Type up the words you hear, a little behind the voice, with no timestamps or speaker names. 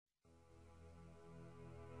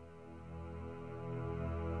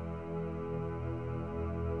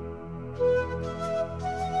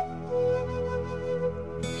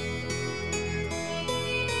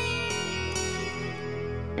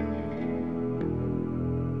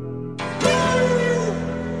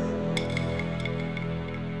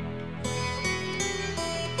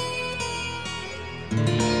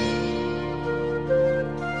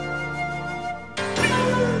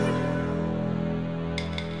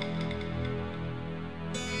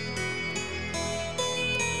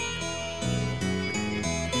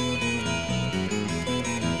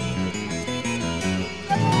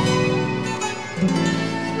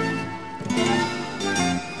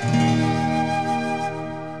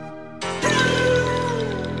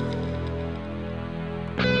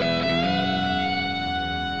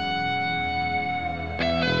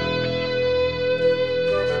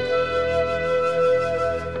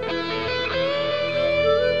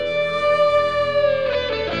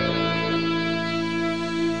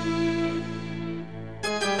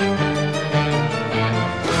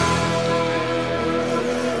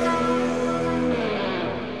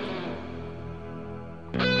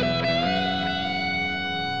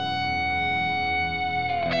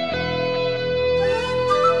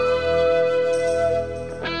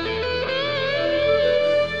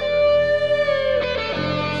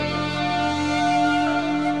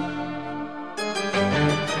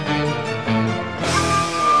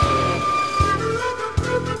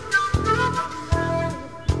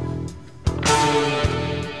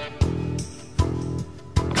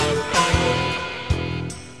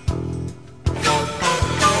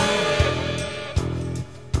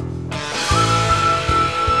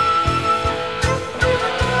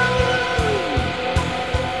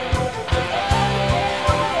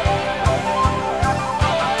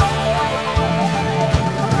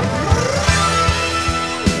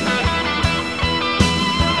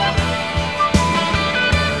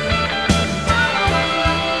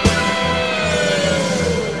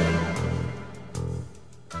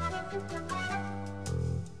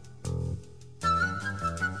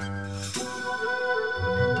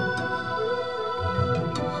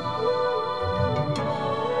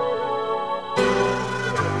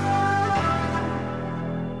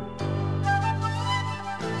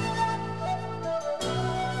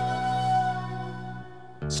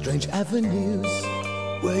Strange avenues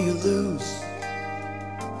where you lose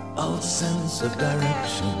all sense of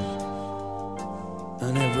direction,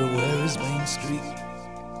 and everywhere is Main Street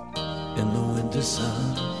in the winter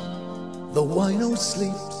sun. The wino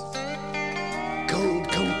sleeps, cold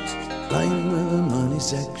coat lined with the money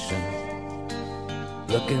section,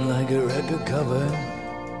 looking like a record cover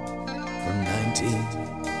from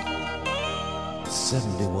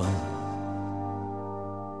 1971.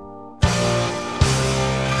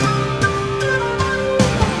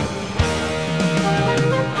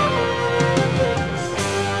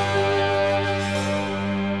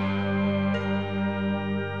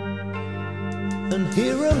 And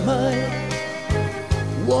here am I,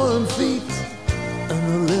 warm feet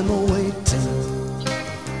and a limo waiting.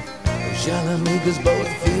 Shall I make us both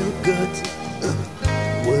feel good?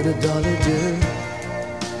 Would a dollar do?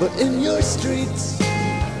 But in your streets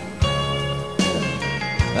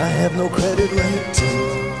I have no credit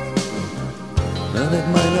rating, and it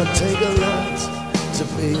might not take a lot to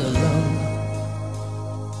be alone,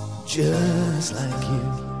 just like you.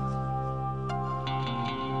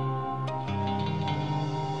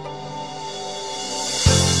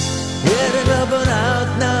 Getting up and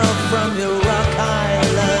out now from your rock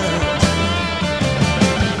island.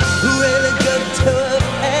 Really good to have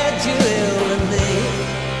had you here with me.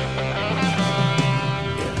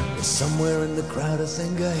 Yeah, somewhere in the crowd I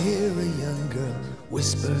think I hear a young girl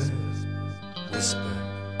whisper, whisper,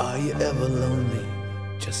 are you ever lonely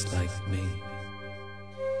just like me?